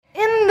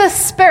the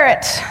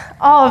spirit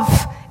of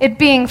it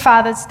being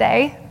Father's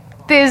Day,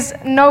 there's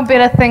no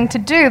better thing to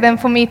do than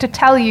for me to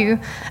tell you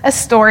a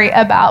story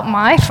about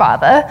my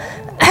father,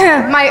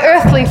 my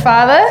earthly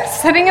father,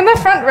 sitting in the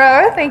front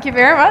row. Thank you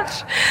very much.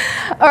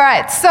 All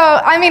right, so,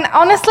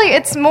 honestly,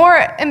 it's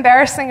more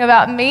embarrassing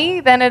about me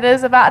than it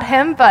is about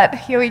him, but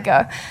here we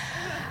go.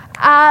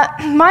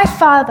 My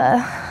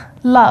father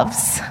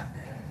loves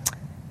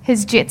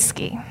his jet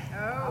ski.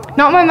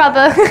 Not my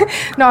mother.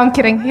 No, I'm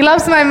kidding. He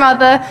loves my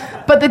mother,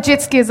 but the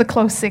jet ski is a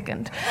close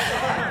second.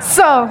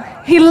 So,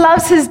 he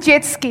loves his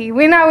jet ski.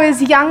 When I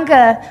was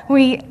younger,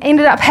 we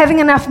ended up having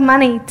enough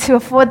money to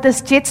afford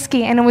this jet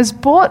ski, and it was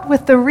bought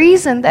with the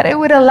reason that it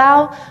would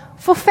allow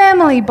for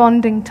family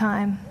bonding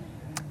time.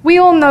 We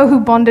all know who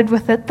bonded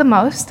with it the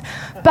most,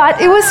 but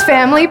it was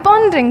family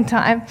bonding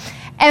time.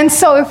 And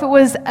so if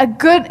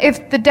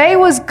the day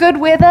was good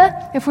weather,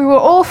 if we were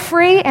all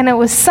free and it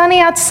was sunny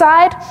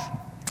outside,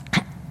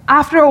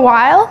 after a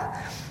while,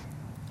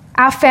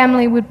 our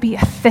family would be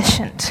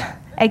efficient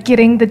at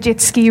getting the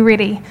jet ski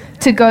ready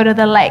to go to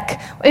the lake.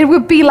 It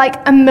would be like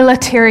a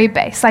military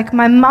base. Like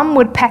my mum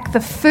would pack the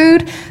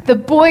food, the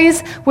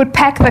boys would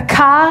pack the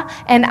car,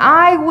 and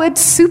I would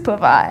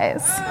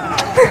supervise.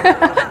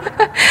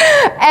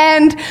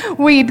 And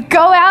we'd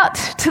go out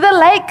to the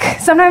lake.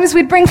 Sometimes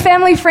we'd bring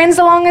family friends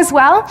along as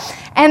well.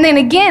 And then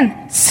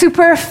again,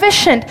 super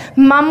efficient.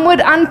 Mum would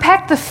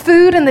unpack the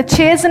food and the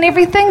chairs and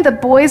everything. The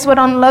boys would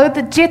unload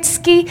the jet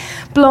ski,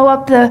 blow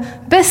up the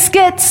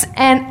biscuits,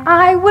 and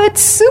I would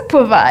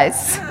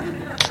supervise.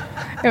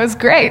 It was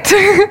great.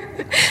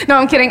 No,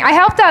 I'm kidding. I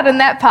helped out in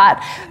that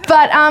part.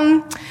 But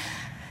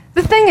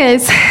the thing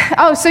is,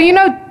 so you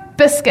know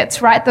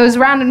biscuits, right? Those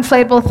round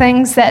inflatable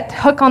things that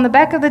hook on the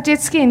back of the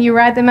jet ski and you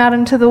ride them out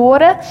into the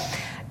water.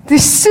 They're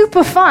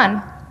super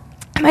fun.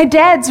 My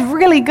dad's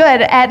really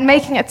good at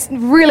making it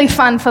really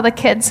fun for the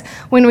kids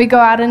when we go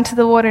out into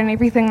the water and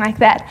everything like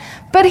that.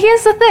 But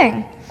here's the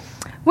thing.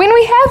 When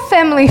we have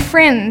family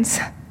friends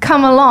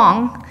come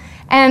along,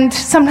 and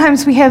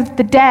sometimes we have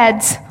the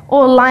dads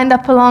all lined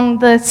up along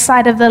the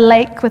side of the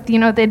lake with,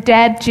 their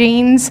dad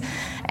jeans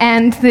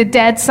and their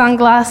dad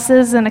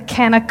sunglasses and a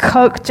can of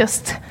Coke,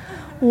 just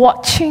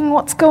watching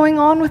what's going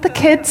on with the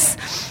kids.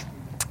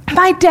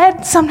 My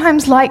dad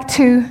sometimes liked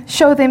to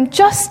show them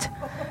just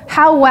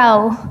how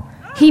well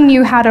he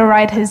knew how to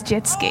ride his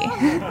jet ski.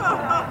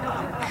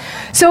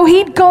 So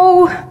he'd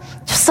go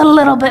just a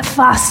little bit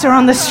faster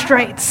on the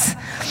straights.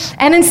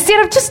 And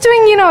instead of just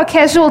doing, a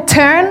casual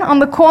turn on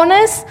the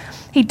corners,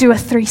 he'd do a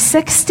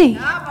 360.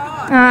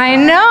 I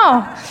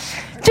know.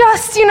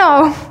 Just,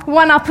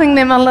 one-upping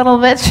them a little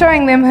bit,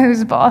 showing them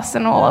who's boss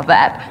and all of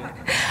that.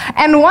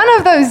 And one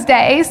of those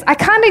days, I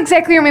can't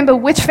exactly remember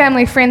which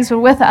family friends were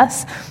with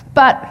us,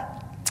 but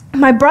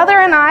my brother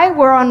and I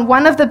were on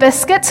one of the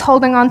biscuits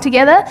holding on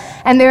together,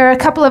 and there were a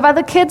couple of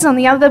other kids on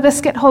the other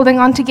biscuit holding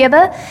on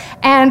together,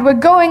 and we're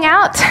going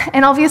out,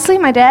 and obviously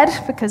my dad,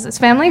 because it's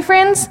family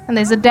friends, and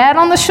there's a dad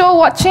on the shore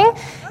watching,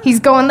 he's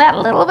going that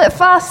little bit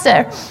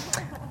faster.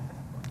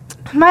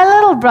 My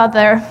little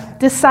brother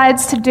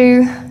decides to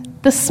do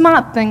the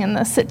smart thing in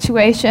this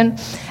situation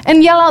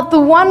and yell out the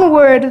one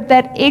word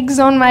that eggs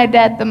on my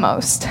dad the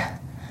most.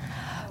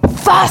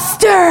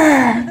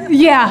 Faster!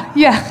 Yeah.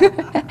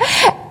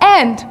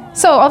 And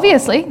so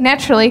obviously,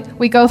 naturally,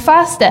 we go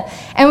faster.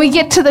 And we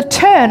get to the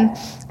turn,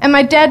 and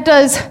my dad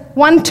does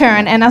one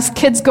turn, and us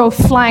kids go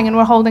flying, and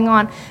we're holding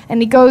on.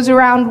 And he goes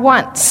around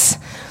once,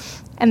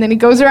 and then he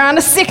goes around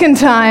a second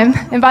time.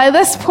 And by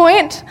this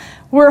point,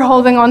 we're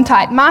holding on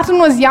tight. Martin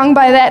was young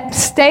by that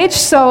stage,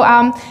 so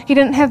he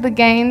didn't have the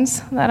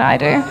gains that I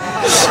do.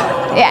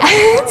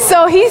 Yeah.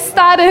 So he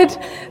started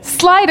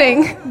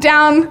sliding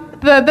down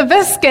the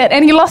biscuit,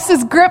 and he lost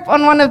his grip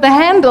on one of the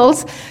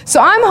handles.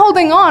 So I'm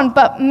holding on,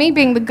 but me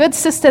being the good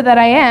sister that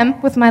I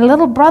am, with my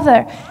little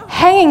brother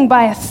hanging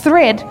by a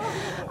thread,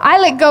 I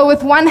let go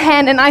with one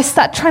hand, and I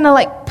start trying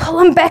to pull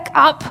him back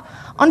up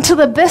onto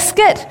the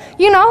biscuit,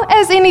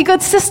 as any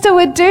good sister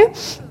would do.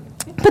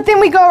 But then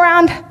we go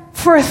around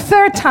for a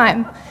third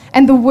time,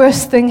 and the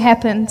worst thing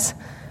happens.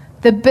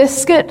 The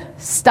biscuit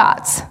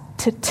starts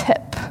to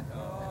tip.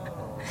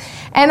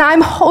 And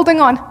I'm holding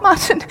on.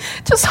 Martin,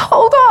 just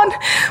hold on.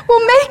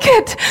 We'll make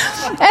it.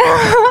 And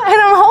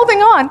I'm holding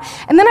on.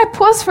 And then I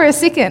pause for a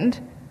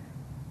second,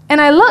 and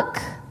I look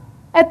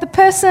at the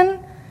person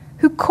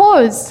who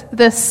caused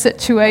this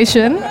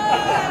situation.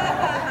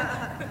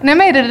 And I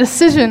made a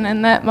decision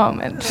in that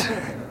moment.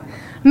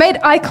 Made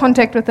eye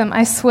contact with him,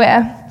 I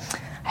swear.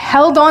 I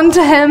held on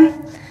to him,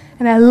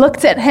 and I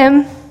looked at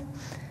him,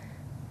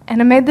 and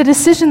I made the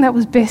decision that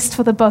was best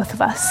for the both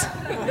of us.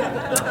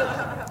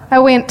 I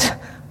went,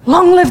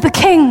 "Long live the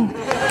king!"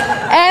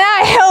 And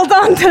I held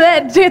on to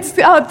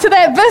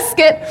that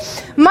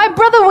biscuit. My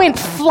brother went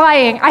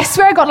flying. I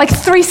swear I got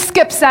 3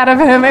 skips out of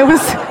him. It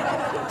was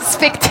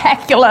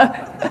spectacular.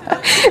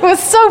 It was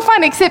so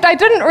fun, except I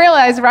didn't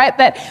realize, right,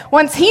 that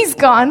once he's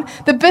gone,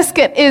 the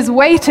biscuit is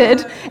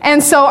weighted,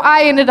 and so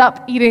I ended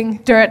up eating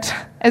dirt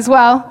as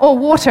well, or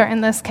water in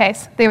this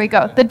case. There we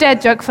go, the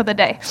dad joke for the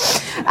day.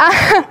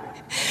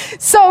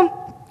 So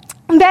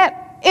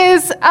that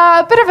is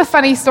a bit of a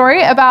funny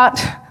story about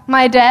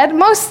my dad,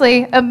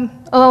 mostly a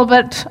little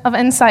bit of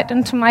insight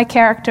into my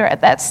character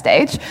at that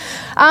stage.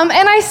 And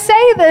I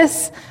say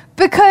this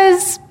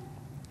because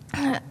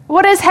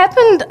what has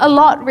happened a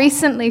lot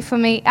recently for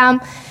me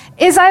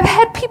is I've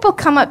had people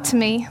come up to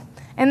me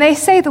and they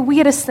say the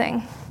weirdest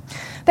thing.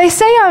 They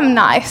say I'm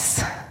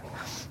nice,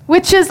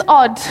 which is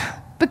odd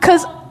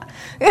because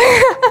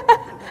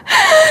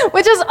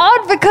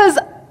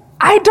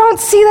I don't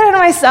see that in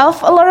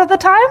myself a lot of the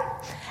time.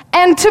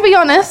 And to be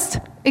honest,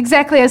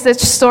 exactly as this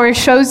story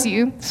shows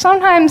you,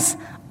 sometimes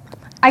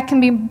I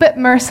can be a bit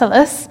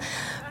merciless,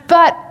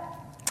 but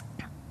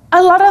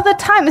a lot of the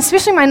time,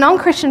 especially my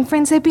non-Christian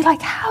friends, they'd be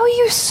like, how are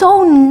you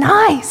so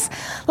nice?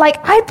 Like,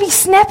 I'd be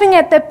snapping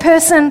at that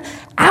person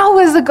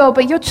hours ago,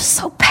 but you're just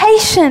so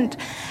patient.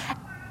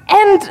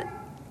 And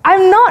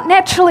I'm not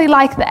naturally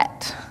like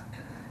that.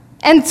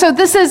 And so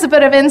this is a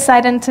bit of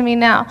insight into me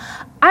now.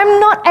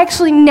 I'm not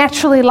actually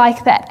naturally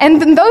like that.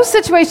 And in those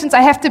situations,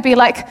 I have to be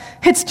like,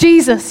 it's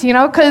Jesus,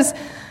 because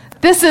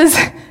this is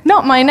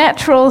not my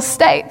natural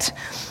state.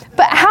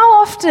 But how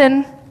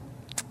often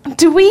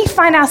do we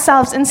find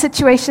ourselves in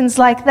situations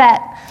like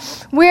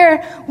that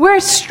where we're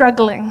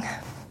struggling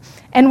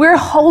and we're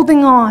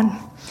holding on?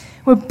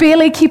 We're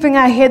barely keeping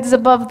our heads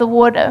above the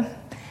water.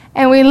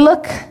 And we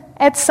look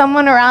at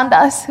someone around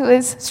us who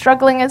is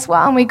struggling as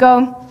well, and we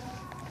go,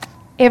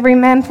 every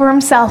man for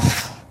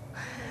himself.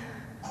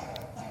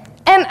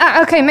 And,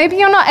 okay, maybe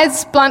you're not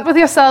as blunt with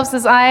yourselves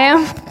as I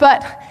am,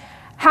 but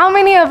how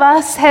many of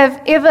us have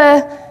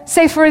ever,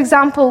 say, for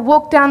example,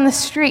 walked down the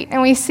street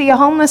and we see a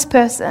homeless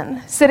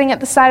person sitting at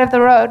the side of the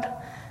road,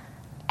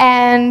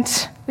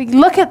 and we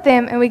look at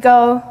them and we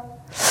go,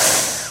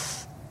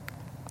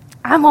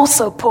 I'm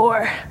also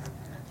poor.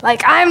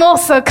 Like, I'm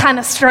also kind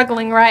of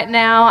struggling right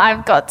now.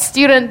 I've got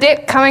student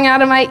debt coming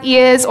out of my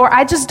ears, or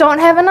I just don't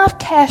have enough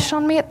cash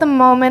on me at the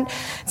moment.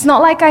 It's not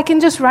like I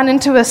can just run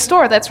into a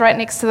store that's right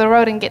next to the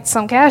road and get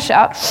some cash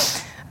out.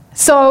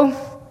 So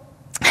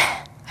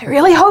I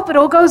really hope it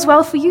all goes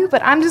well for you,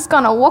 but I'm just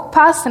going to walk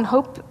past and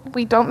hope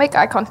we don't make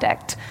eye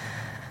contact.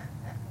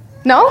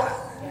 No?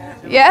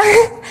 Yeah?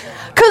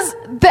 Because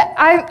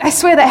I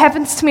swear that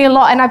happens to me a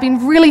lot, and I've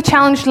been really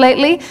challenged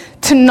lately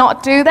to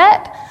not do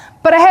that.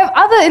 But I have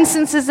other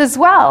instances as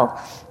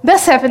well.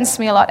 This happens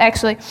to me a lot,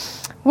 actually,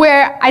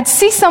 where I'd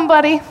see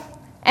somebody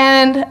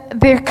and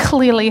they're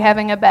clearly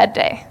having a bad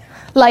day.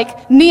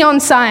 Like neon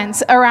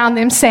signs around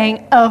them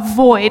saying,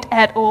 avoid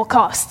at all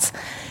costs.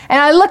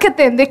 And I look at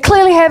them, they're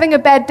clearly having a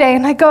bad day,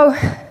 and I go,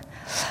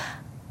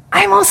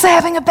 I'm also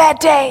having a bad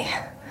day.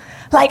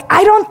 Like,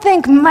 I don't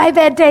think my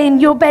bad day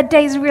and your bad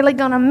day is really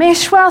going to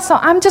mesh well, so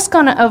I'm just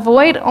going to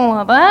avoid all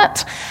of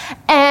that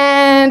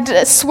and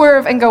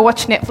swerve and go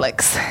watch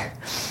Netflix.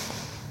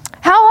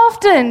 How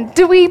often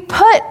do we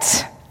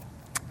put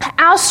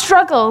our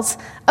struggles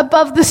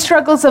above the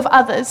struggles of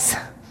others?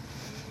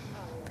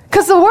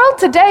 Because the world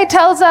today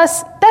tells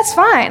us that's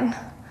fine.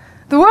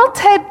 The world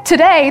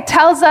today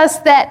tells us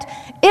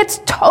that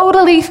it's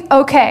totally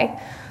okay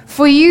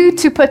for you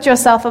to put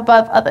yourself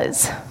above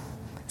others,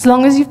 as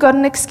long as you've got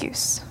an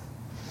excuse.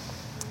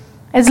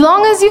 As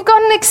long as you've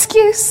got an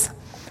excuse,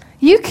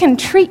 you can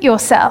treat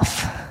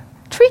yourself.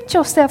 Treat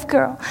yourself,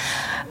 girl.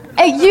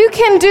 You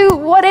can do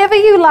whatever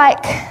you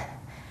like.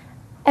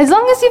 As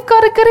long as you've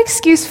got a good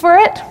excuse for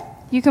it,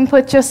 you can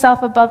put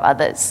yourself above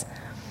others.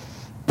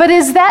 But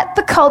is that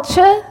the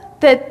culture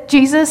that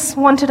Jesus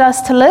wanted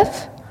us to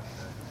live?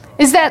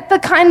 Is that the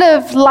kind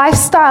of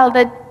lifestyle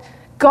that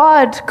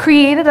God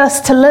created us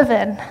to live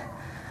in?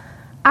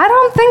 I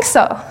don't think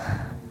so.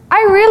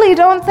 I really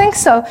don't think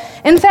so.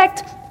 In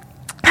fact,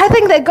 I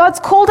think that God's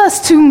called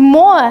us to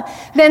more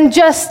than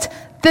just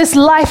this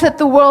life that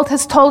the world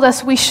has told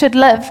us we should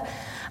live.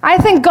 I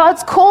think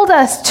God's called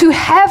us to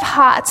have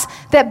hearts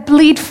that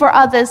bleed for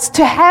others,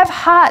 to have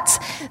hearts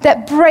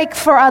that break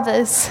for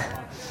others.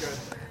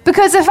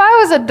 Because if I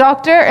was a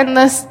doctor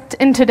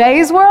in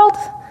today's world,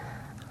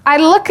 I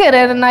look at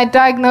it and I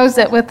diagnose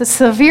it with a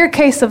severe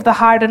case of the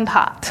hardened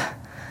heart.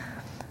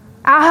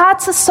 Our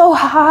hearts are so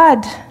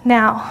hard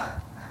now,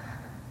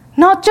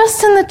 not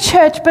just in the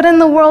church, but in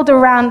the world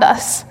around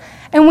us.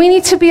 And we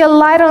need to be a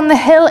light on the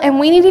hill, and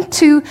we need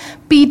to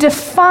be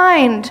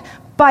defined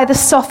by the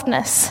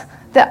softness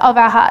of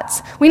our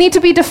hearts. We need to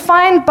be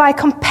defined by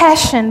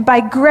compassion, by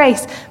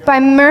grace, by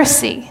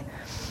mercy.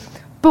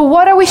 But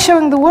what are we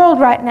showing the world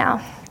right now?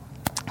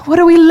 What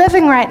are we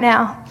living right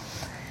now?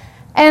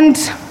 And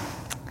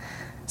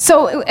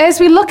so as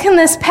we look in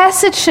this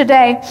passage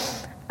today,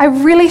 I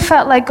really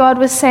felt like God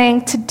was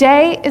saying,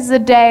 today is the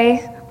day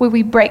where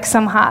we break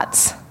some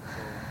hearts.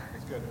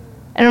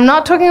 And I'm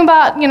not talking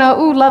about,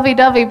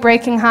 lovey-dovey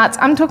breaking hearts.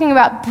 I'm talking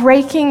about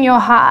breaking your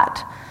heart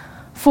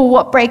for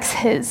what breaks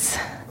His.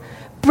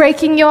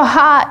 Breaking your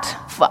heart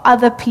for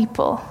other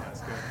people.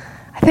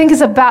 I think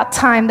it's about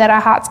time that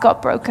our hearts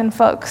got broken,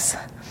 folks.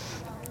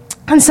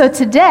 And so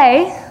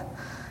today,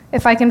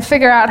 if I can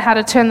figure out how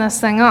to turn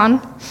this thing on.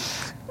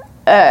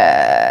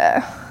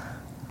 There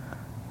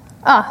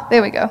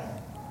we go.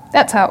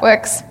 That's how it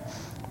works.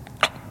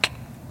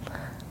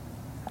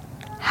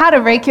 How to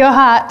break your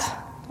heart,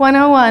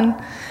 101.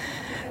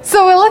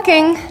 So we're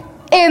looking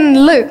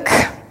in Luke.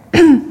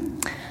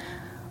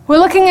 We're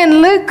looking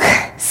in Luke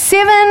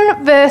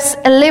 7, verse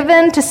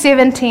 11 to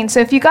 17. So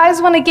if you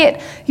guys want to get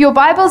your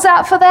Bibles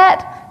out for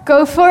that,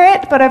 go for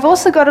it. But I've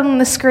also got it on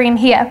the screen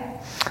here.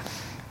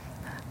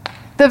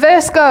 The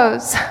verse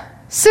goes,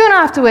 "Soon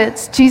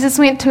afterwards, Jesus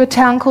went to a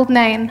town called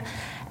Nain,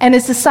 and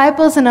his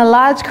disciples and a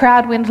large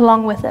crowd went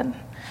along with him.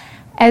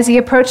 As he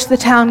approached the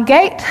town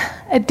gate,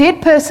 a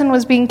dead person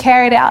was being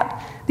carried out,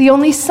 the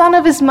only son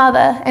of his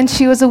mother, and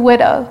she was a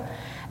widow,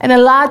 and a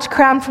large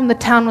crowd from the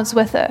town was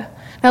with her."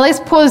 Now let's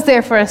pause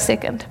there for a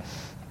second.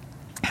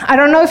 I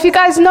don't know if you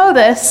guys know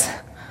this,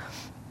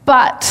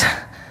 but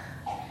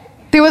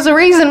there was a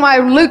reason why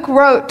Luke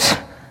wrote,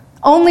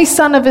 only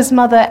son of his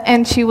mother,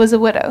 and she was a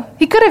widow.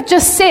 He could have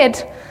just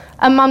said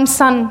a mum's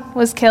son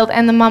was killed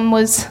and the mum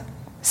was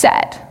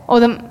sad,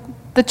 or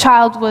the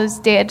child was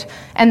dead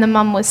and the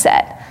mum was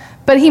sad.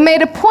 But he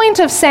made a point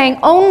of saying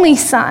only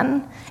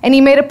son, and he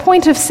made a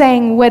point of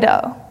saying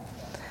widow.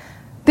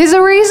 There's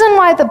a reason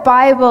why the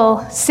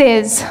Bible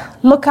says,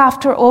 look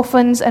after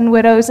orphans and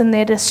widows in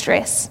their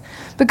distress.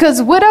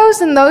 Because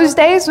widows in those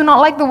days were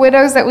not like the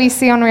widows that we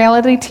see on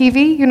reality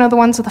TV, you know, the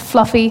ones with the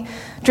fluffy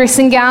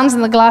dressing gowns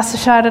and the glass of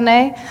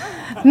Chardonnay.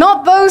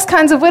 Not those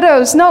kinds of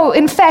widows. No,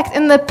 in fact,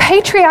 in the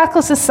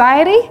patriarchal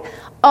society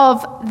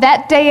of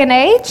that day and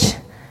age,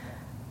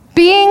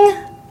 being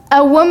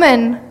a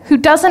woman who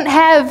doesn't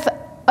have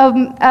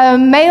a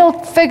male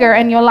figure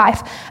in your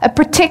life, a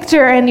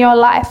protector in your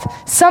life,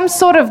 some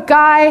sort of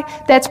guy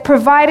that's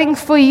providing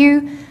for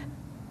you,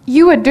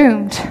 you were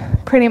doomed,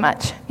 pretty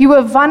much. You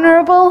were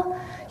vulnerable.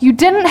 You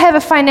didn't have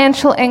a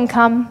financial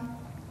income.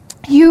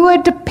 You were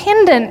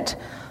dependent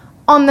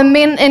on the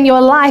men in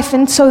your life.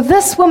 And so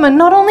this woman,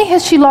 not only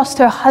has she lost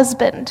her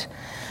husband,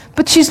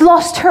 but she's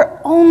lost her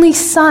only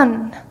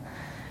son.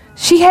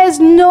 She has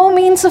no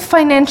means of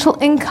financial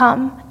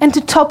income, and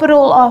to top it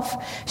all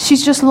off,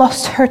 she's just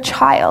lost her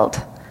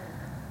child.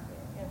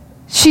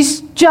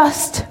 She's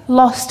just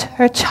lost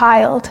her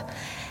child.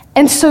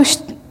 And so,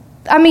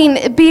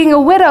 being a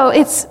widow,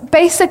 it's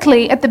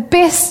basically, at the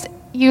best,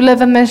 you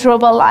live a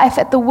miserable life.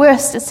 At the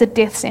worst, it's a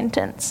death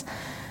sentence.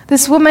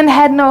 This woman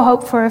had no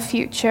hope for a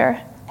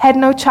future, had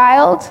no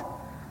child,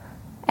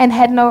 and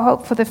had no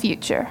hope for the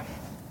future.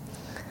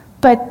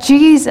 But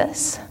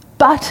Jesus,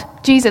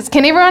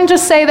 can everyone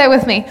just say that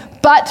with me?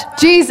 But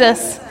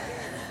Jesus,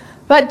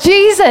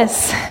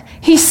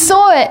 he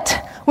saw it.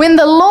 When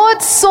the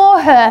Lord saw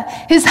her,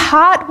 his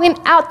heart went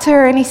out to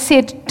her and he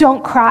said,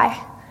 don't cry.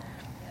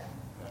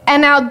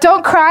 And now,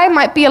 don't cry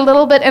might be a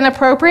little bit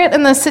inappropriate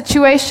in this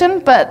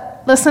situation,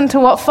 but listen to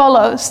what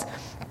follows.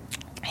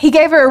 He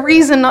gave her a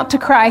reason not to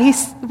cry. He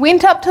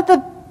went up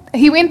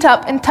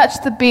and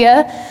touched the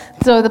bier,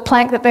 so the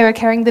plank that they were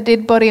carrying the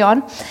dead body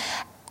on.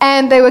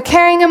 And they were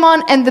carrying him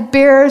on, and the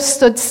bearer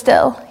stood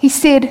still. He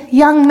said,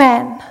 young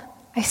man,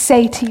 I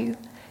say to you,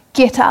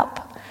 get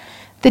up.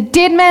 The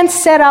dead man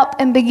sat up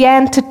and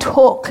began to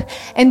talk,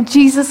 and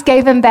Jesus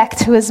gave him back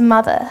to his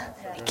mother.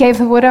 He gave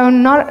the widow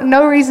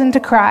no reason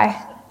to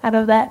cry out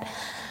of that.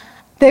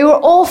 They were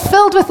all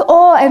filled with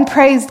awe and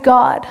praised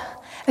God.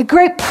 A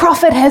great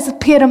prophet has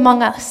appeared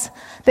among us.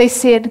 They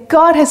said,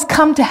 God has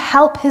come to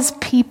help his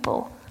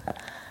people.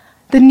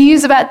 The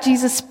news about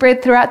Jesus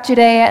spread throughout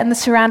Judea and the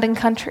surrounding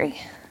country.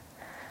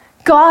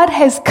 God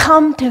has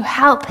come to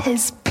help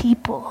his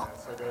people.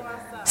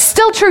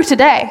 Still true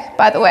today,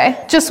 by the way.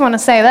 Just want to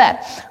say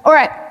that. All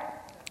right.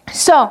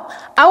 So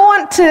I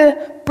want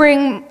to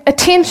bring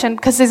attention,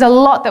 because there's a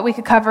lot that we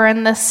could cover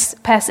in this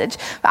passage.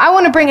 But I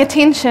want to bring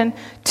attention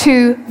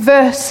to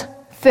verse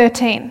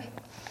 13.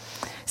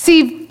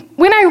 See,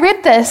 when I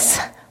read this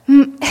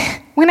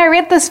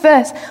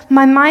verse,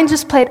 my mind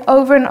just played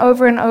over and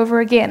over and over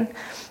again.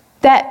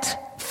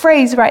 That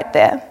phrase right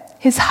there,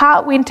 his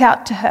heart went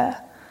out to her.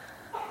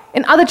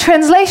 In other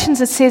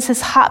translations, it says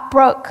his heart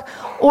broke,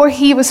 or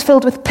he was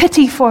filled with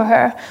pity for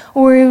her,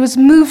 or he was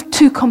moved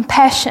to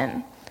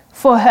compassion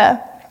for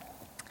her.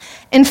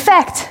 In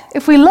fact,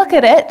 if we look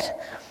at it,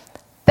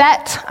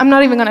 I'm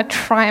not even going to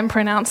try and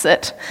pronounce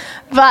it,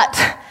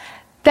 but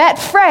that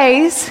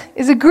phrase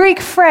is a Greek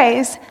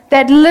phrase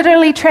that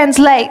literally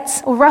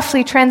translates, or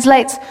roughly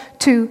translates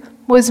to,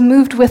 was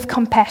moved with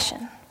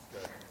compassion.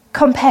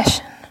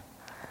 Compassion.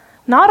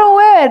 Not a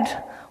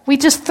word we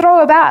just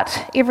throw about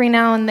every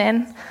now and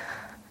then.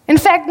 In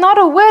fact, not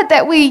a word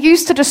that we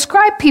use to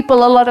describe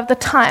people a lot of the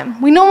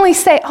time. We normally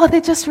say, oh, they're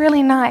just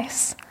really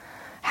nice.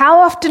 How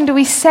often do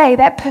we say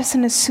that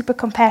person is super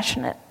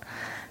compassionate?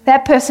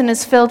 That person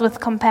is filled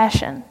with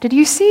compassion. Did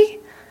you see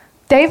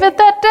David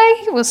that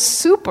day? He was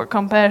super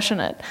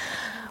compassionate.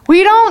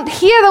 We don't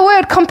hear the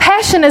word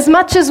compassion as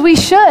much as we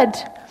should.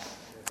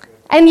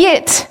 And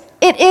yet,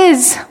 it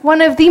is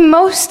one of the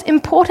most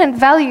important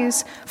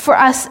values for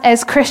us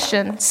as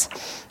Christians.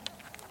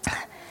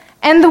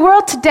 And the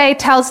world today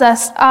tells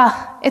us,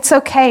 it's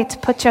okay to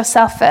put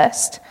yourself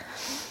first.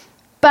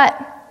 But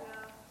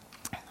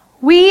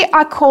We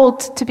are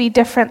called to be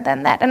different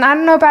than that. And I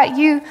don't know about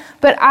you,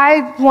 but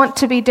I want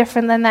to be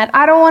different than that.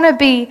 I don't want to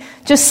be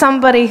just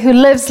somebody who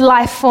lives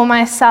life for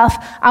myself.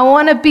 I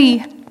want to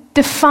be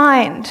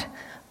defined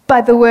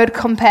by the word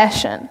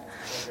compassion.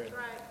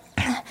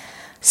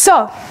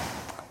 So,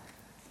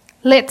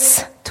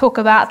 let's talk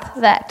about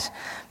that.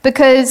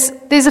 Because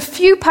there's a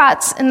few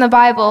parts in the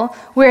Bible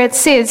where it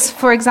says,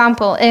 for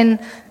example, in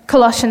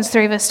Colossians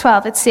 3 verse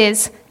 12, it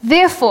says,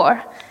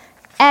 therefore,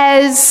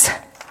 as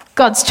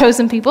God's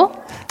chosen people,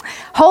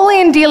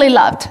 holy and dearly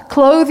loved,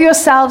 clothe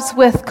yourselves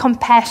with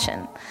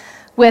compassion,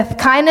 with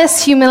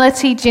kindness,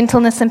 humility,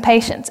 gentleness, and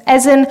patience.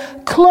 As in,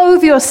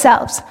 clothe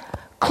yourselves,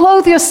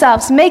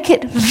 make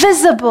it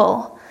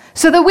visible,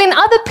 so that when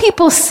other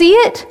people see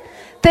it,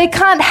 they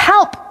can't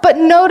help but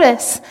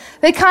notice.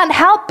 They can't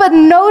help but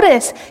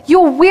notice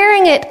you're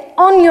wearing it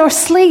on your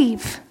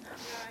sleeve.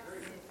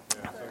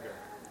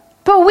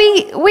 But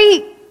we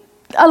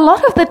a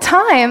lot of the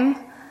time,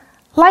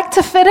 like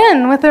to fit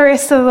in with the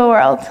rest of the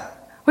world.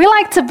 We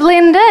like to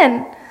blend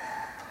in.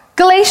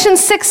 Galatians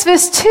 6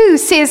 verse 2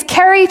 says,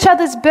 carry each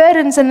other's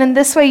burdens, and in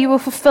this way you will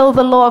fulfill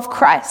the law of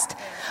Christ.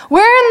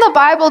 Where in the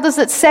Bible does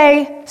it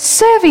say,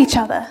 serve each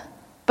other,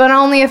 but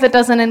only if it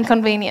doesn't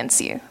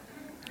inconvenience you?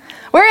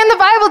 Where in the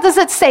Bible does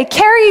it say,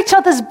 carry each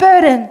other's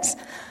burdens,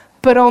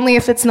 but only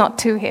if it's not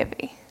too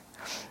heavy?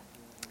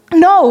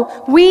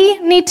 No, we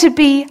need to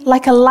be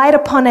like a light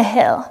upon a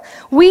hill.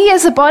 We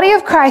as a body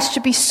of Christ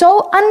should be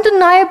so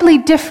undeniably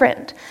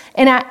different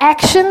in our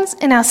actions,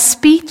 in our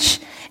speech,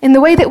 in the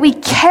way that we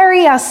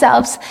carry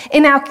ourselves,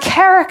 in our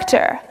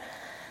character,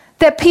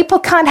 that people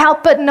can't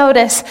help but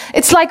notice.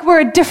 It's like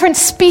we're a different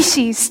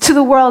species to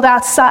the world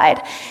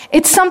outside.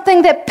 It's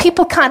something that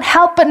people can't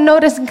help but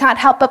notice and can't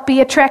help but be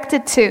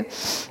attracted to.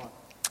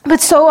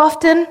 But so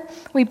often,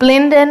 we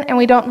blend in and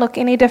we don't look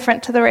any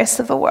different to the rest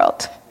of the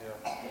world.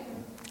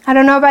 I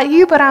don't know about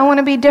you, but I want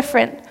to be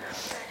different.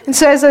 And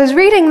so as I was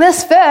reading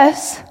this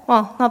verse,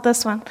 well, not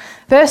this one,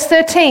 verse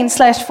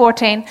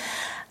 13/14,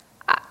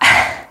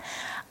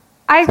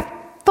 I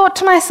thought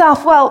to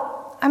myself,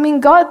 well, I mean,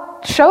 God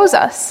shows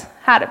us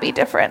how to be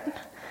different.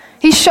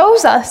 He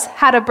shows us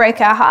how to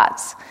break our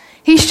hearts.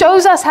 He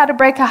shows us how to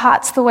break our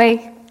hearts the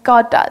way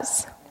God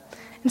does.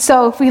 And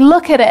so if we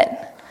look at it,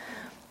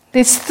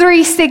 there's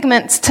 3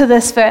 segments to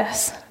this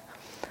verse.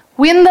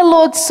 When the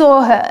Lord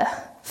saw her,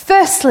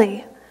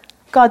 firstly,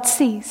 God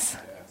sees.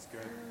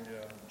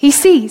 He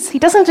sees. He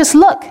doesn't just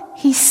look.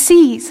 He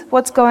sees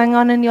what's going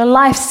on in your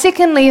life.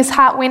 Secondly, his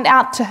heart went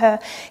out to her.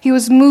 He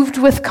was moved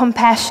with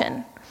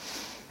compassion.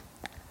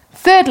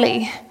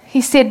 Thirdly,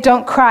 he said,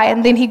 don't cry.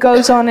 And then he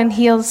goes on and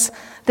heals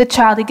the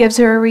child. He gives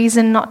her a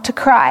reason not to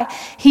cry.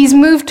 He's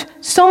moved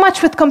so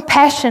much with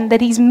compassion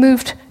that he's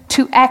moved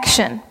to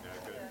action.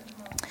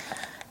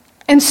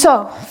 And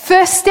so,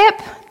 first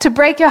step to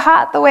break your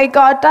heart the way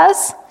God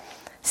does,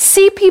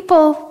 see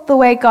people the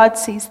way God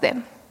sees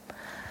them.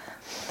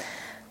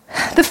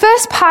 The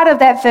first part of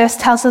that verse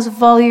tells us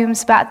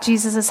volumes about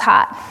Jesus'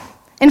 heart.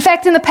 In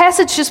fact, in the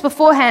passage just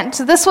beforehand,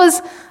 so this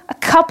was a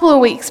couple of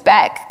weeks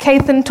back,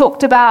 Kathan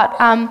talked about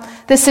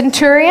the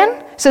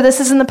centurion. So this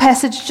is in the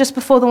passage just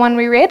before the one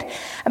we read,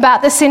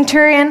 about the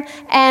centurion,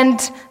 and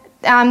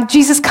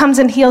Jesus comes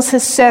and heals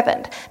his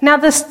servant. Now,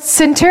 the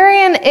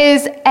centurion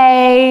is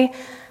a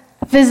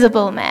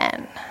visible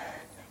man.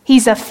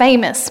 He's a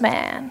famous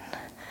man.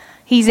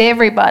 He's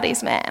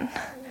everybody's man.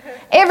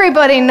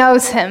 Everybody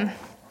knows him.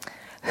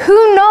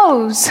 Who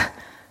knows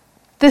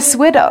this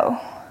widow?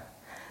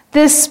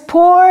 This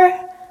poor,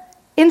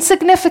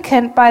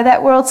 insignificant by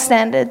that world's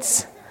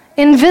standards,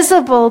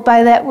 invisible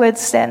by that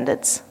word's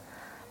standards,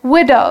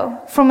 widow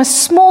from a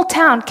small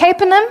town.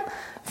 Capernaum,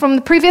 from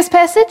the previous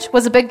passage,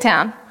 was a big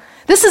town.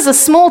 This is a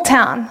small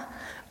town.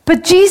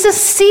 But Jesus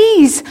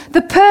sees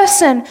the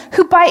person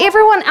who by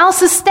everyone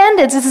else's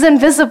standards is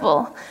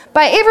invisible.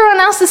 By everyone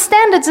else's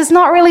standards is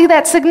not really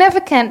that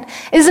significant,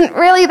 isn't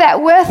really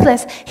that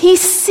worthless. He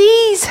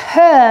sees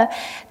her,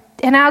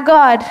 and our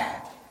God,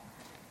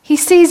 he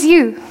sees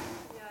you.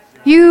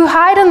 You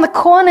hide in the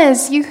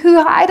corners, you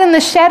who hide in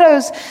the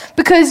shadows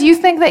because you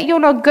think that you're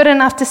not good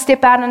enough to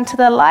step out into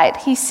the light.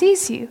 He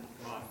sees you.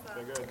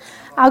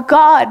 Our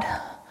God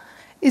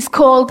is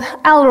called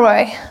El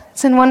Roi.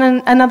 It's in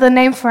another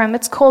name for him.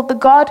 It's called the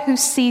God who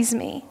sees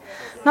me.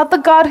 Not the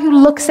God who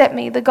looks at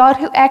me, the God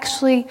who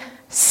actually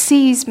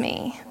sees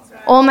me.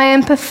 All my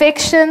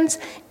imperfections,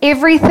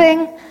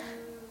 everything,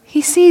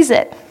 he sees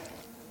it.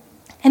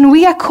 And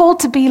we are called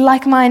to be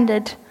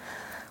like-minded.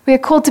 We are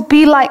called to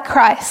be like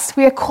Christ.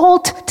 We are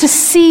called to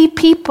see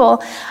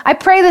people. I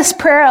pray this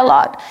prayer a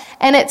lot,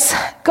 and it's,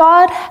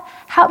 God,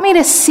 help me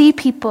to see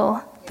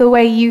people the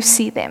way you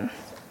see them.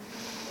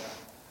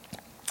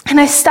 And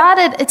it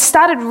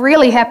started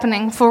really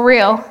happening for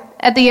real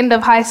at the end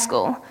of high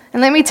school.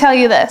 And let me tell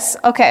you this,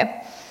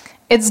 okay,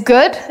 it's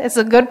good, it's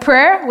a good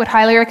prayer, would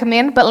highly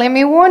recommend, but let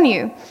me warn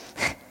you,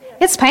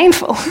 it's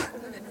painful.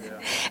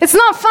 It's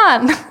not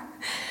fun.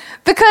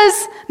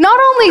 Because not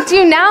only do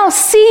you now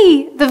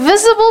see the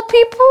visible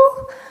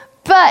people,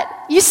 but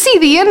you see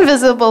the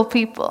invisible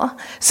people.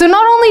 So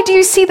not only do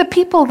you see the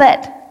people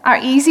that are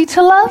easy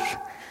to love,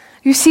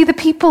 you see the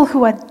people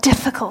who are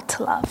difficult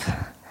to love.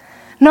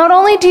 Not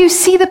only do you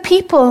see the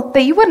people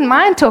that you wouldn't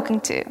mind talking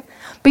to,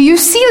 but you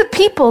see the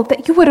people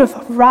that you would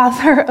have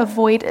rather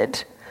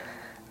avoided.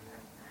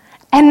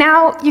 And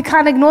now you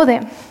can't ignore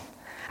them.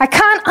 I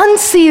can't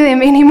unsee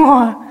them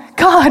anymore.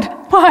 God,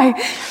 why?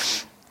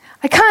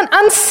 I can't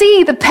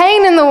unsee the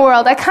pain in the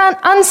world. I can't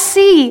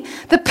unsee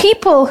the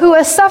people who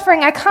are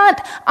suffering. I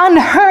can't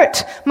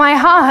unhurt my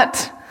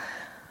heart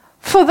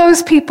for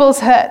those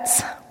people's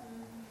hurts.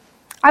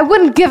 I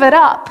wouldn't give it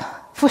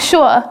up, for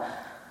sure.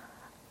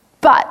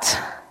 But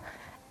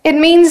it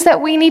means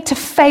that we need to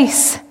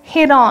face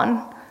head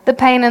on the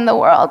pain in the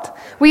world.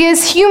 We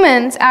as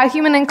humans, our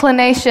human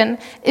inclination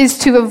is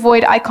to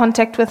avoid eye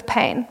contact with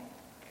pain.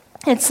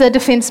 It's a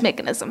defense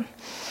mechanism,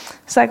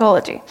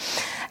 psychology.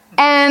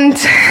 And,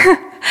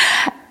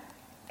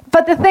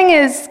 but the thing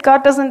is,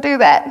 God doesn't do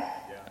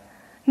that.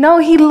 No,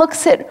 he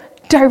looks it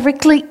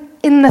directly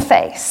in the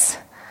face.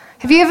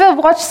 Have you ever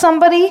watched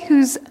somebody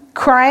who's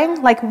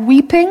crying, like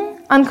weeping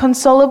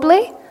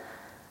unconsolably?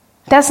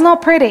 That's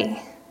not pretty.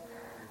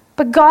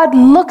 But God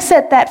looks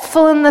at that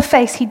full in the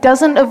face. He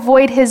doesn't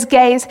avoid his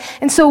gaze.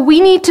 And so we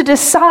need to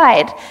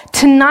decide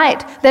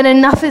tonight that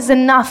enough is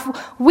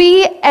enough.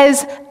 We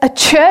as a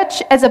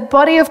church, as a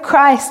body of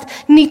Christ,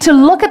 need to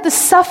look at the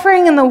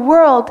suffering in the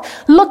world,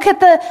 look at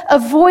the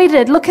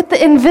avoided, look at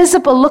the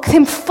invisible, look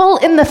him full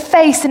in the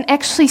face and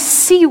actually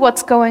see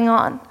what's going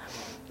on.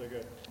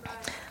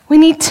 We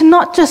need to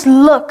not just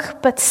look,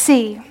 but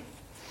see.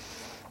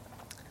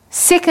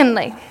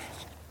 Secondly,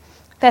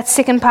 that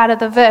second part of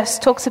the verse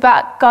talks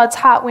about God's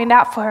heart went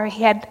out for her.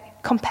 He had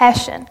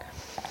compassion.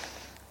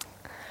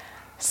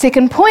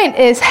 Second point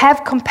is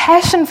have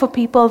compassion for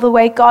people the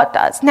way God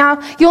does.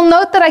 Now, you'll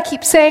note that I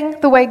keep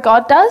saying the way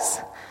God does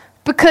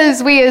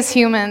because we as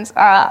humans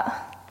are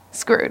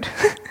screwed.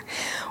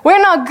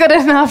 We're not good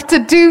enough to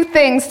do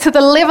things to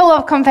the level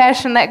of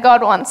compassion that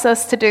God wants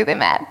us to do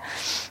them at.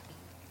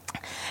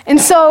 And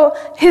so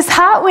his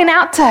heart went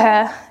out to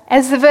her,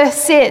 as the verse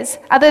says.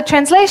 Other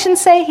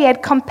translations say he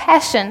had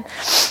compassion.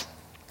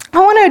 I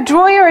want to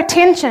draw your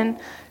attention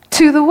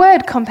to the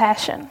word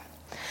compassion.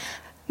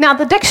 Now,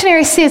 the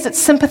dictionary says it's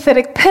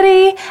sympathetic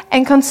pity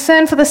and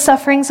concern for the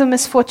sufferings or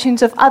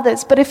misfortunes of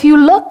others. But if you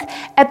look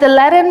at the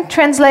Latin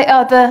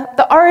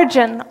the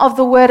origin of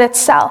the word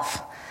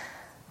itself,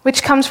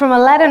 which comes from a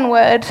Latin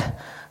word,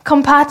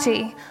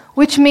 compati,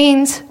 which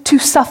means to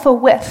suffer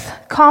with.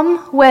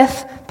 Com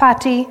with,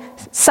 pati,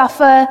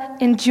 suffer,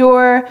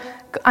 endure,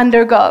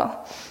 undergo.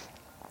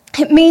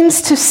 It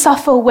means to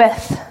suffer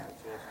with.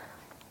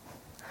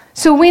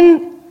 So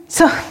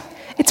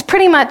it's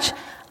pretty much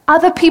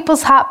other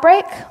people's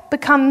heartbreak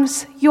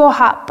becomes your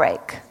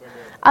heartbreak.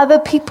 Other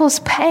people's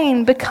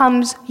pain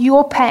becomes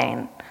your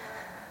pain.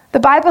 The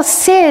Bible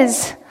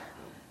says,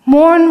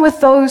 mourn with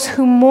those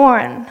who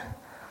mourn.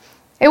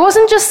 It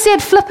wasn't just said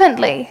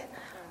flippantly.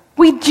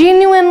 We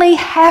genuinely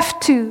have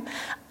to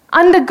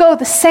undergo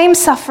the same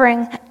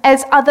suffering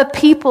as other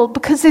people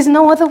because there's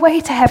no other way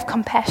to have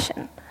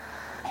compassion.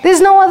 There's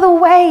no other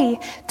way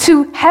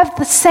to have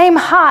the same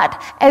heart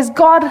as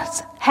God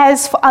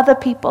has for other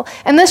people.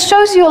 And this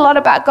shows you a lot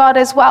about God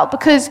as well,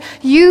 because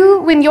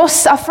when you're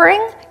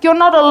suffering, you're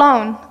not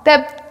alone.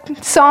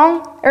 That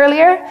song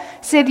earlier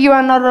said, you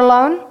are not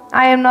alone.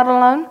 I am not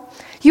alone.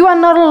 You are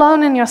not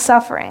alone in your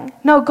suffering.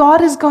 No,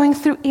 God is going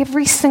through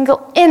every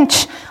single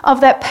inch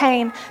of that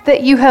pain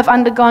that you have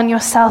undergone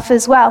yourself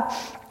as well.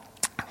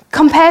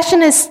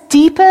 Compassion is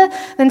deeper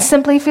than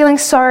simply feeling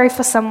sorry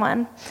for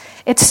someone.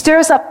 It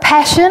stirs up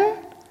passion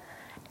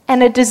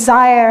and a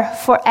desire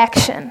for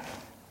action.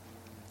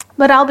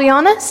 But I'll be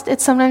honest,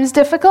 it's sometimes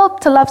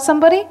difficult to love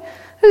somebody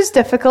who's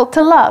difficult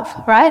to love,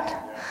 right?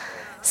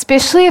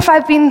 Especially if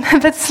I've been a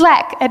bit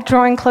slack at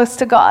drawing close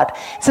to God.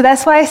 So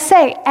that's why I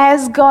say,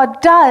 as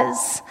God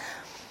does,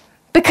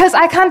 because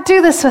I can't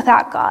do this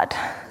without God.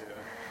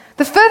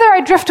 The further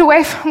I drift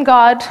away from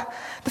God,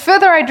 the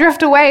further I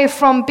drift away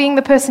from being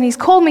the person He's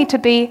called me to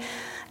be,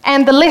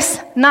 and the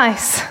less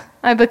nice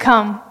I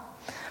become.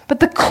 But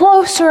the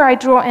closer I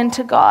draw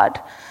into God,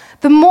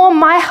 the more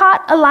my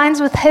heart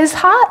aligns with His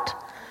heart,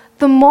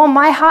 the more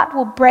my heart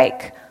will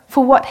break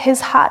for what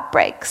His heart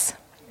breaks.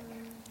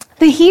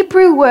 The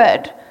Hebrew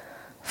word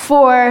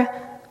for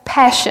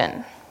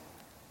passion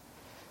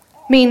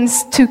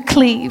means to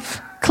cleave.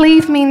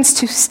 Cleave means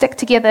to stick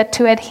together,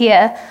 to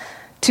adhere,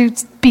 to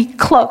be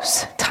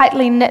close,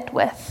 tightly knit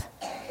with.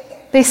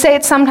 They say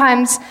it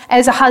sometimes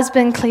as a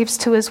husband cleaves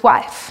to his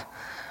wife.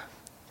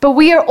 But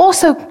we are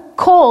also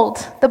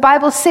called, the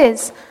Bible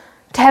says,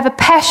 to have a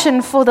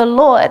passion for the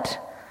Lord,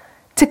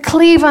 to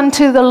cleave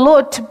unto the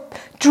Lord, to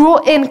draw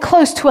in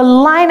close, to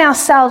align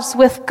ourselves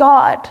with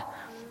God,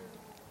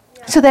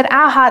 so that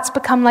our hearts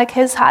become like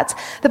His hearts.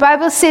 The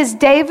Bible says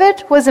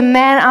David was a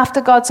man after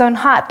God's own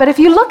heart. But if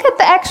you look at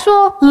the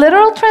actual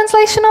literal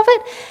translation of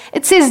it,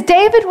 it says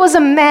David was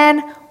a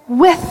man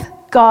with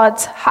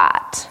God's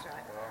heart.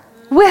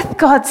 With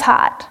God's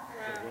heart.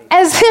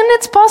 As in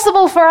it's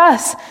possible for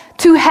us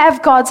to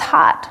have God's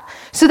heart.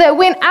 So that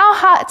when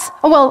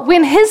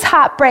when His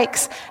heart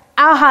breaks,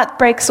 our heart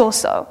breaks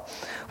also.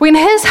 When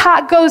his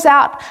heart goes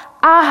out,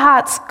 our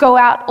hearts go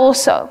out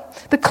also.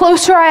 The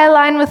closer I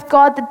align with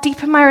God, the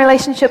deeper my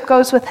relationship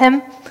goes with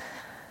him.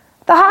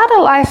 The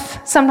harder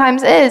life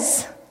sometimes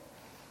is,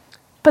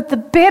 but the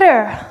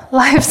better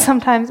life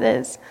sometimes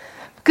is.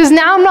 Because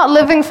now I'm not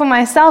living for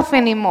myself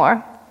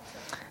anymore.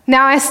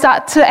 Now I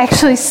start to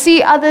actually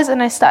see others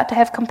and I start to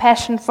have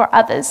compassion for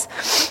others.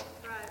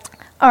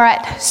 All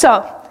right,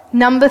 so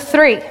number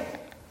 3,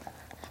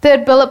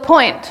 third bullet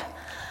point.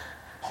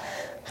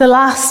 The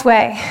last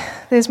way,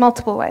 there's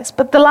multiple ways,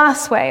 but the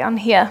last way on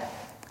here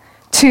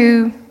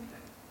to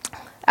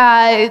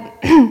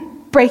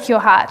break your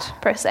heart,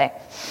 per se,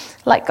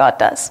 like God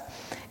does,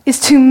 is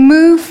to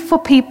move for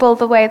people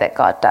the way that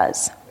God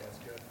does.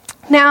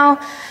 Now,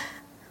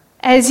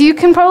 as you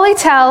can probably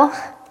tell,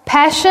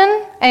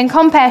 passion and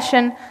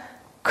compassion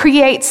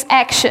creates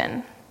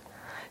action.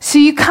 So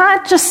you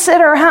can't just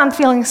sit around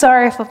feeling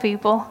sorry for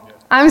people.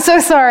 I'm so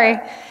sorry.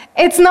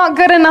 It's not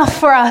good enough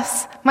for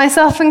us,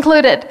 myself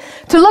included,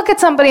 to look at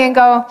somebody and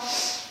go,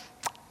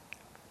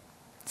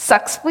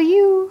 sucks for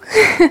you.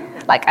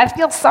 Like, I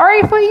feel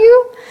sorry for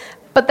you,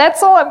 but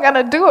that's all I'm going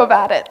to do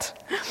about it.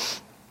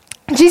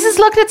 Jesus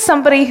looked at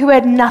somebody who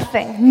had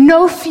nothing,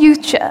 no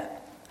future,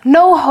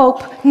 no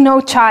hope, no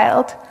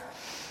child.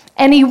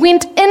 And he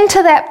went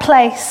into that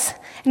place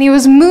and he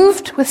was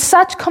moved with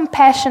such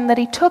compassion that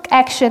he took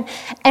action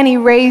and he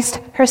raised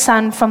her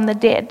son from the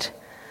dead.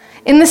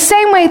 In the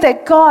same way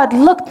that God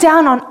looked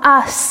down on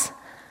us,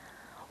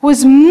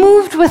 was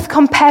moved with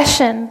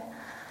compassion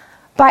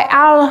by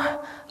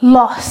our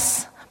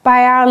loss,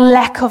 by our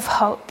lack of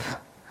hope.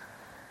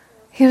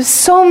 He was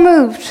so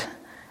moved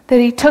that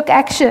he took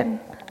action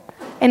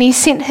and he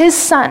sent his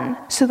son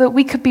so that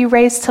we could be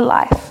raised to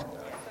life,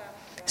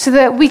 so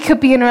that we could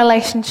be in a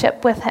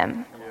relationship with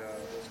him.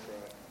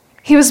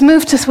 He was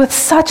moved us with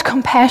such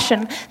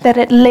compassion that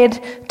it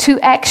led to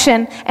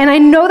action. And I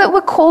know that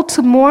we're called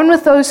to mourn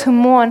with those who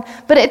mourn,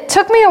 but it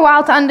took me a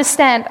while to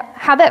understand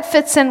how that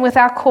fits in with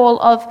our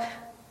call of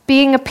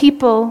being a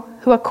people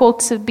who are called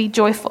to be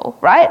joyful,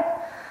 right?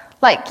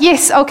 Like,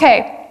 yes,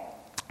 okay,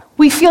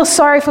 we feel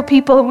sorry for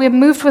people and we're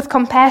moved with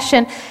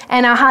compassion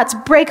and our hearts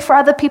break for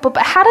other people,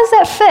 but how does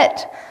that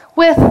fit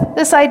with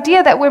this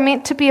idea that we're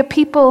meant to be a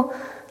people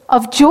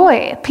of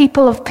joy,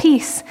 people of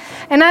peace?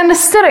 And I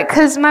understood it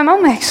because my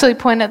mom actually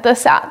pointed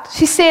this out.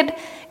 She said,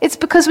 it's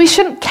because we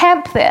shouldn't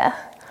camp there.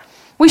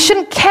 We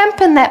shouldn't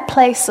camp in that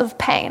place of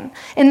pain,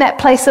 in that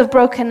place of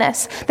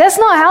brokenness. That's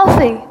not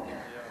healthy.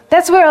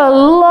 That's where a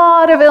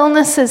lot of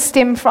illnesses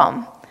stem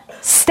from.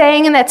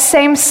 Staying in that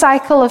same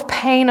cycle of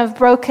pain, of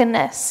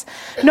brokenness.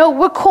 No,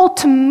 we're called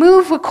to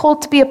move. We're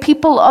called to be a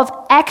people of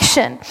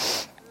action.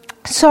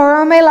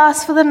 Sorrow may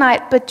last for the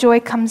night, but joy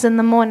comes in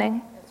the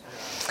morning.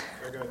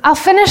 I'll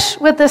finish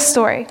with this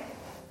story.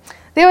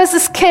 There was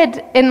this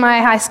kid in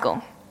my high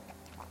school.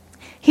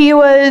 He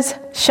was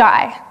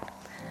shy,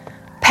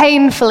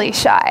 painfully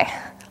shy.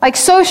 Like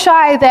so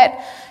shy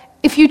that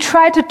if you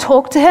tried to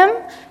talk to him,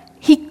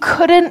 he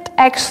couldn't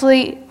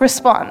actually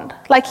respond.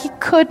 Like he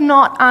could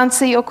not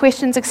answer your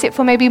questions except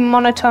for maybe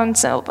monotone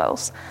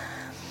syllables.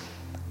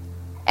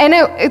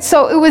 And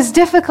so it was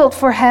difficult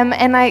for him,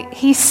 and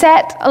he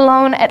sat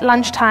alone at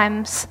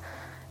lunchtimes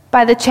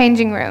by the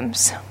changing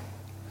rooms,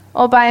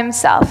 all by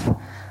himself.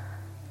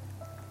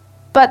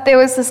 But there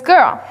was this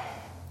girl,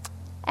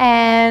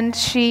 and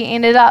she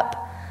ended up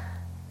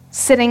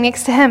sitting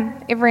next to him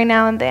every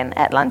now and then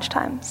at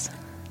lunchtimes.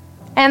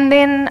 And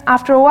then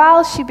after a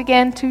while, she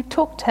began to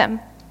talk to him.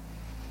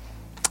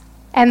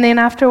 And then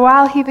after a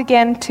while, he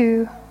began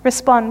to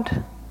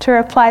respond, to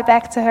reply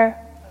back to her.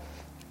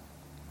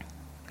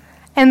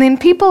 And then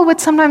people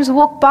would sometimes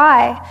walk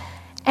by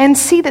and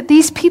see that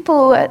these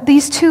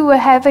two were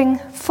having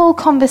full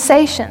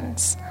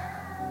conversations.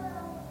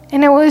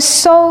 And it was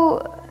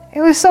so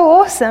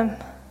awesome.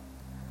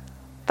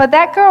 But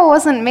that girl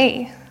wasn't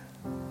me.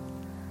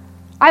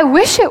 I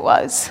wish it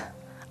was.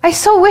 I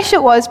so wish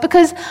it was,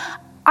 because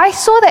I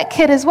saw that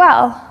kid as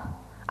well.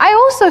 I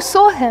also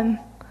saw him.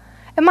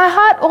 And my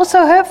heart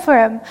also hurt for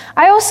him.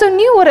 I also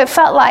knew what it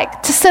felt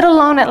like to sit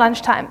alone at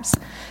lunchtimes,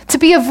 to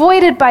be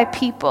avoided by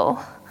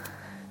people,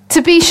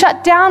 to be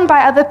shut down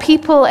by other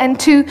people, and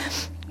to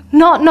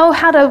not know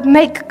how to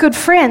make good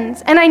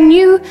friends. And I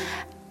knew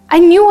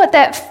what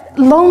that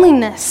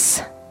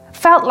loneliness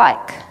felt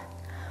like.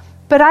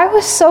 But I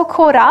was so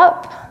caught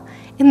up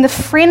in the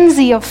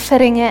frenzy of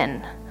fitting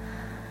in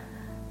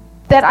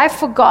that I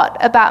forgot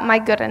about my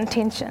good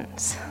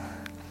intentions.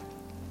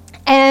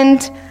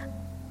 And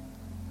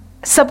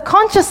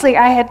subconsciously,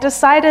 I had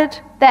decided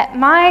that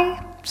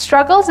my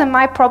struggles and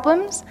my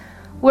problems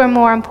were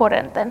more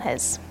important than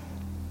his.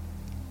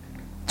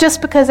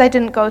 Just because I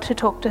didn't go to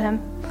talk to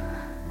him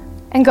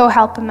and go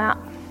help him out.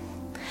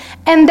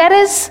 And that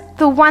is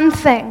the one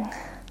thing.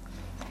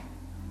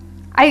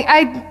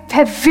 I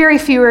have very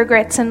few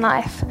regrets in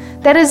life.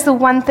 That is the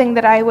one thing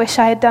that I wish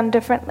I had done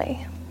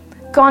differently.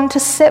 Gone to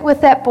sit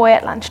with that boy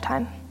at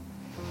lunchtime.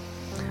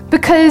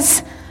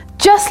 Because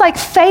just like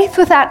faith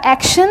without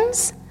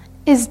actions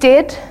is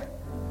dead,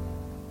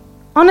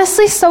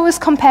 Honestly, so is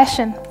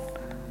compassion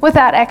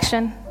without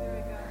action.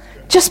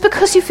 Just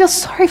because you feel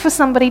sorry for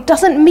somebody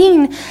doesn't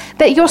mean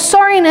that your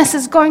sorriness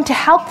is going to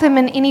help them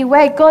in any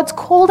way. God's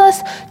called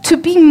us to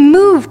be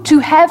moved, to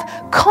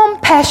have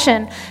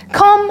compassion.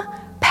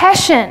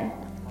 Compassion.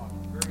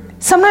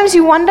 Sometimes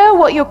you wonder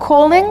what your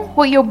calling,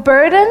 what your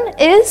burden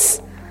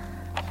is.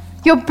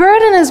 Your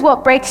burden is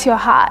what breaks your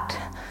heart.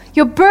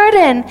 Your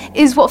burden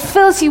is what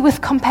fills you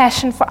with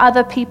compassion for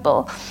other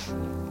people.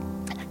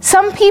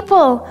 Some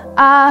people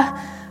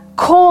are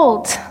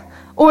called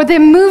or they're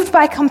moved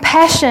by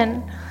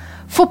compassion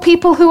for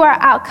people who are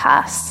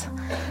outcasts.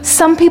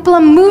 Some people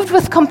are moved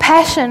with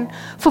compassion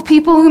for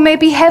people who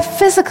maybe have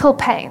physical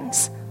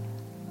pains.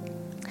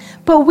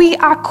 But we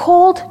are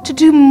called to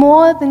do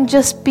more than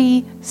just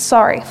be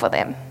sorry for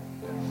them.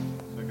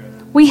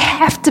 We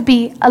have to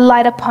be a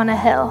light upon a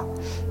hill.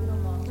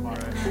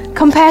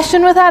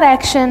 Compassion without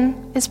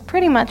action is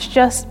pretty much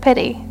just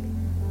pity.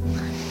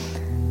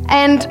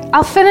 And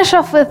I'll finish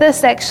off with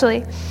this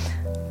actually.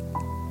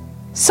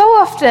 So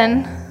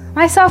often,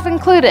 myself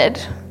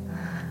included,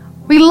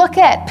 we look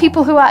at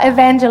people who are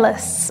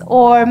evangelists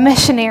or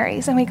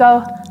missionaries and we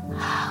go,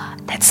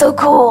 that's so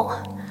cool,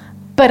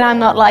 but I'm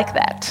not like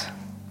that.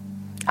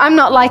 I'm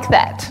not like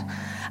that.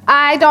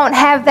 I don't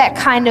have that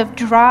kind of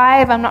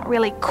drive. I'm not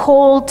really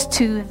called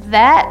to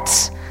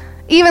that.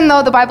 Even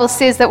though the Bible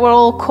says that we're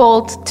all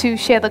called to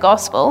share the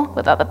gospel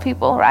with other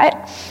people, right?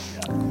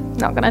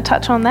 Not going to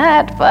touch on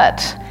that,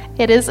 but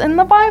it is in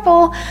the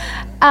Bible.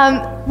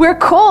 We're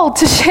called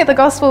to share the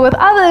gospel with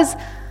others,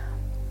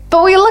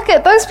 but we look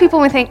at those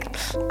people and we think,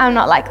 I'm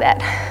not like that.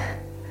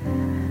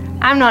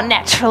 I'm not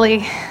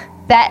naturally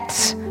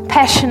that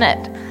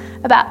passionate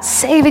about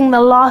saving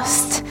the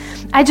lost.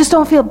 I just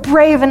don't feel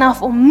brave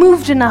enough or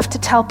moved enough to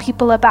tell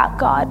people about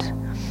God.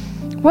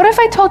 What if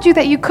I told you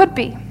that you could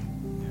be?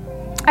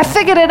 I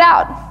figured it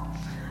out.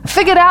 I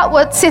figured out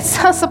what sets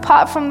us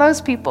apart from those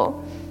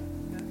people.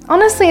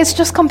 Honestly, it's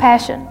just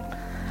compassion.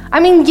 I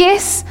mean,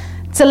 yes,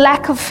 it's a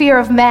lack of fear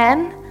of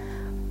man,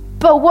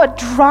 but what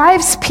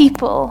drives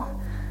people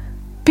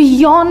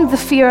beyond the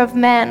fear of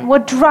man,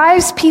 what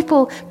drives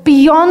people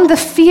beyond the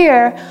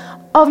fear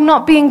of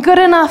not being good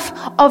enough,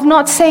 of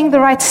not saying the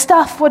right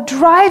stuff, what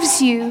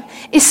drives you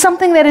is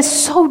something that is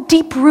so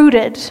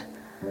deep-rooted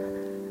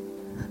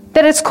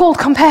that it's called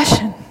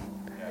compassion.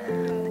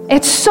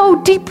 It's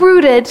so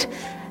deep-rooted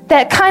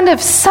that kind of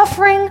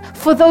suffering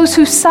for those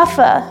who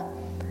suffer,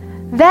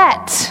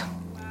 that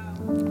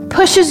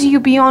pushes you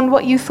beyond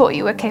what you thought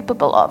you were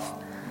capable of.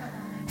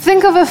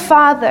 Think of a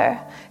father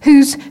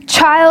whose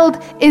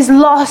child is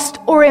lost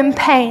or in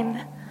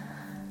pain.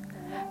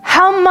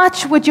 How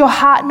much would your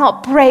heart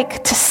not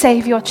break to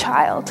save your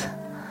child?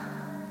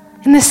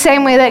 In the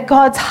same way that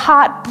God's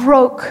heart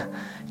broke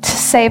to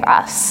save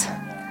us,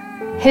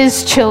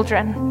 his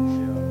children.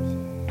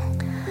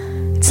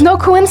 It's no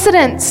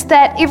coincidence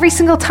that every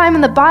single time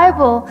in the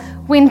Bible,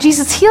 when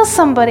Jesus heals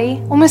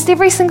somebody, almost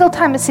every single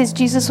time it says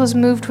Jesus was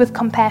moved with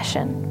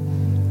compassion.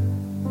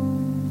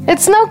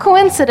 It's no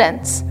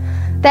coincidence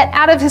that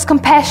out of his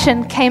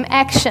compassion came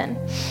action.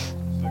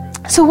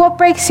 So what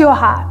breaks your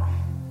heart?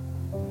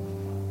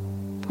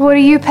 What are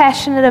you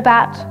passionate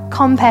about,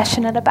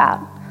 compassionate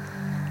about?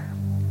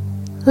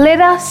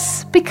 Let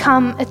us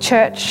become a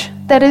church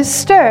that is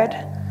stirred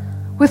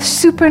with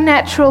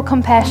supernatural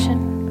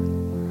compassion.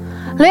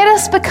 Let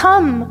us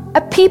become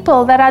a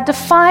people that are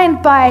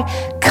defined by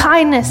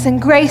kindness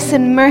and grace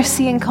and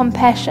mercy and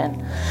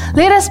compassion.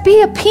 Let us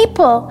be a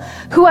people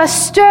who are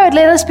stirred.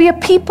 Let us be a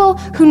people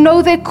who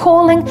know their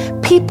calling,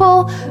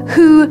 people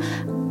who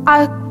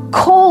are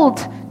called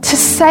to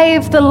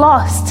save the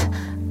lost.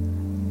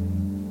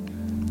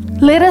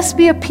 Let us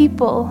be a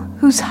people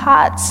whose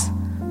hearts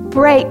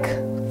break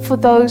for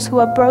those who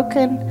are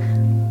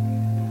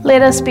broken.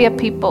 Let us be a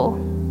people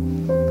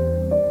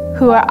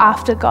who are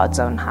after God's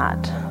own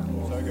heart.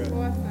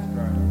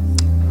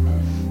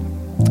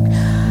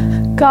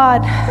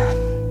 God,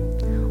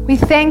 we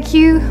thank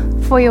you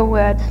for your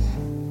word.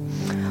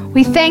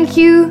 We thank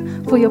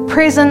you for your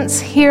presence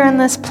here in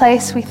this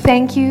place. We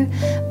thank you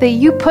that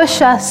you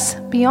push us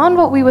beyond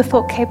what we were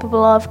thought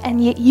capable of,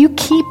 and yet you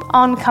keep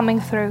on coming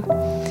through.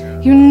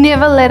 You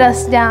never let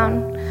us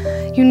down.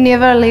 You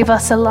never leave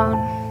us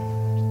alone.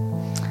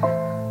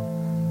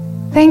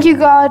 Thank you,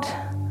 God,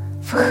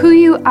 for who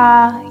you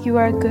are. You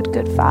are a good,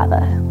 good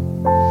Father.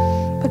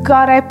 But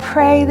God, I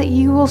pray that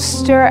you will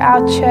stir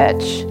our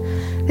church,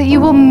 that you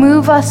will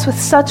move us with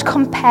such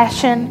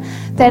compassion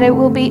that it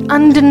will be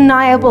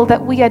undeniable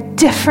that we are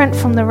different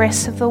from the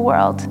rest of the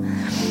world,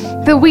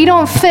 that we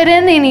don't fit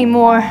in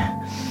anymore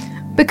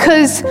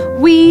because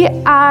we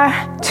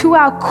are, to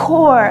our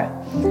core,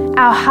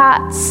 our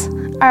hearts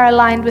are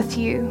aligned with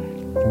you.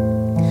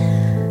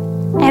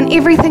 And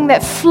everything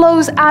that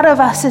flows out of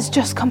us is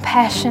just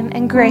compassion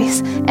and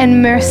grace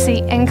and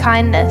mercy and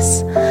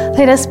kindness.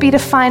 Let us be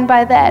defined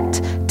by that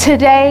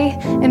today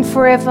and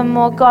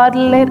forevermore. God,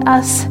 let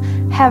us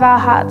have our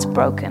hearts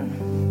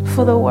broken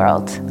for the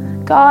world.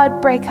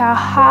 God, break our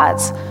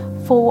hearts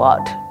for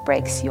what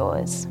breaks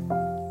yours.